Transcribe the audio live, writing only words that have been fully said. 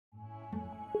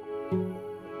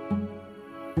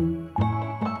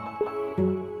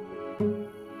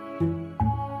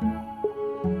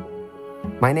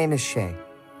My name is Shay,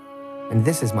 and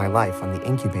this is my life on the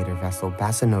incubator vessel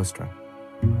Bassa Nostra.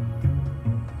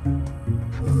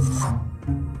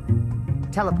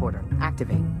 Teleporter,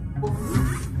 activate.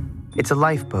 It's a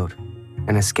lifeboat,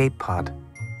 an escape pod.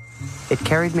 It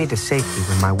carried me to safety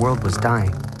when my world was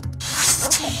dying.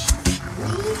 Okay,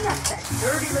 clean up that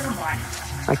dirty little body.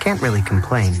 I can't really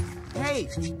complain. Hey,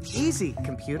 easy,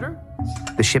 computer.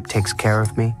 The ship takes care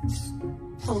of me,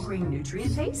 Full green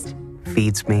nutrient paste?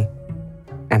 feeds me,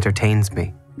 entertains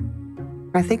me.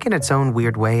 I think in its own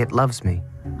weird way it loves me.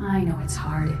 I know it's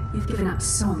hard. You've given up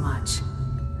so much.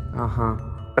 Uh-huh.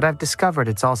 But I've discovered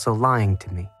it's also lying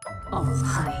to me, Oh,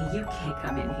 honey, you can't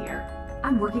come in here.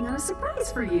 I'm working on a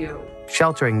surprise for you.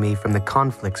 sheltering me from the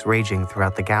conflicts raging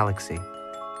throughout the galaxy,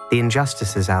 the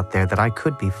injustices out there that I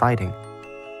could be fighting.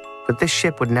 But this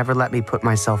ship would never let me put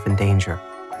myself in danger.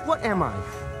 What am I?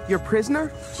 Your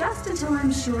prisoner? Just until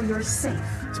I'm sure you're safe.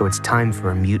 So it's time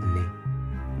for a mutiny.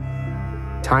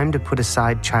 Time to put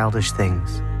aside childish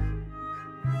things.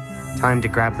 Time to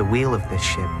grab the wheel of this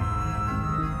ship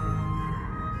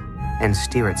and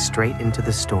steer it straight into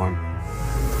the storm.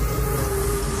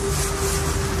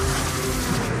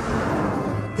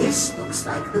 This looks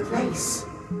like the place.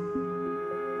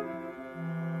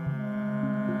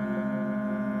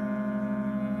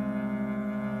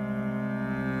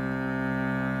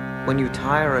 When you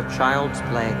tire of child's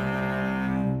play,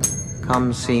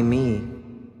 come see me.